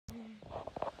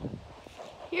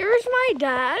Here's my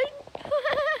dad.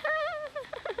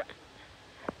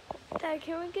 Dad,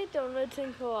 can we get donuts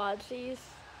and kolaches?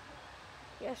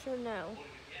 Yes or no?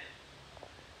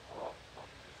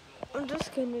 I'm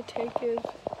just gonna take his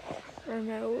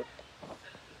remote.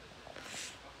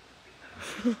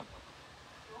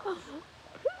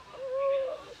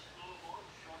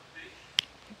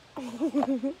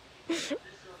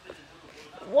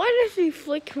 Why does he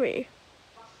flick me?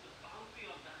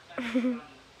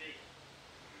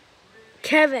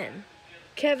 Kevin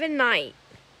Knight.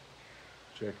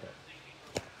 Check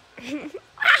it.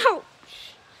 Ouch!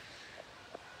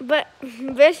 But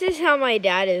this is how my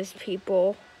dad is,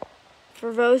 people.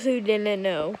 For those who didn't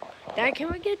know. Dad,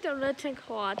 can we get donuts and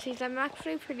kolaches? I'm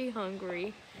actually pretty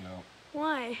hungry. No.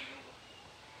 Why?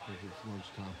 Because it's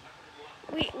lunchtime.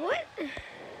 Wait, what?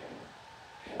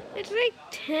 It's like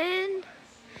 10.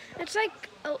 It's like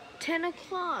 10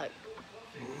 o'clock.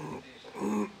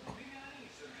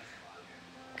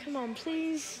 Come on,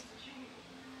 please.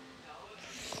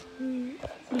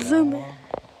 Zoom in.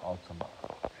 I'll come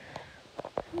up.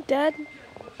 Dad,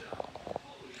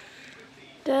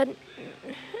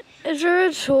 is there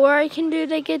a tour I can do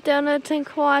to get donuts and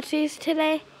kolaches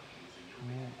today?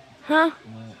 Huh?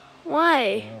 No.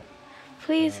 Why? No.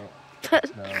 Please. No.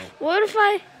 What if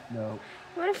I? No.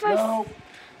 What if I? No.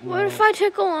 What if I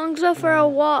took Alonzo for a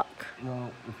walk?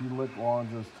 No. If you lick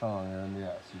Lonzo's tongue, then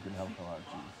yes, you can help him out.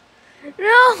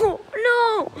 No,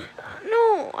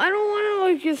 I don't want to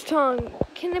lick his tongue.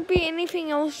 Can it be anything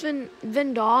else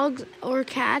than dogs or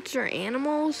cats or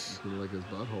animals? You can lick his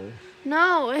butthole.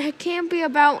 No, it can't be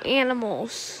about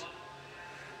animals.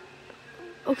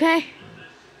 Okay?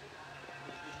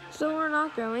 So we're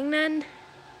not going then,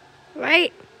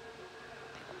 right?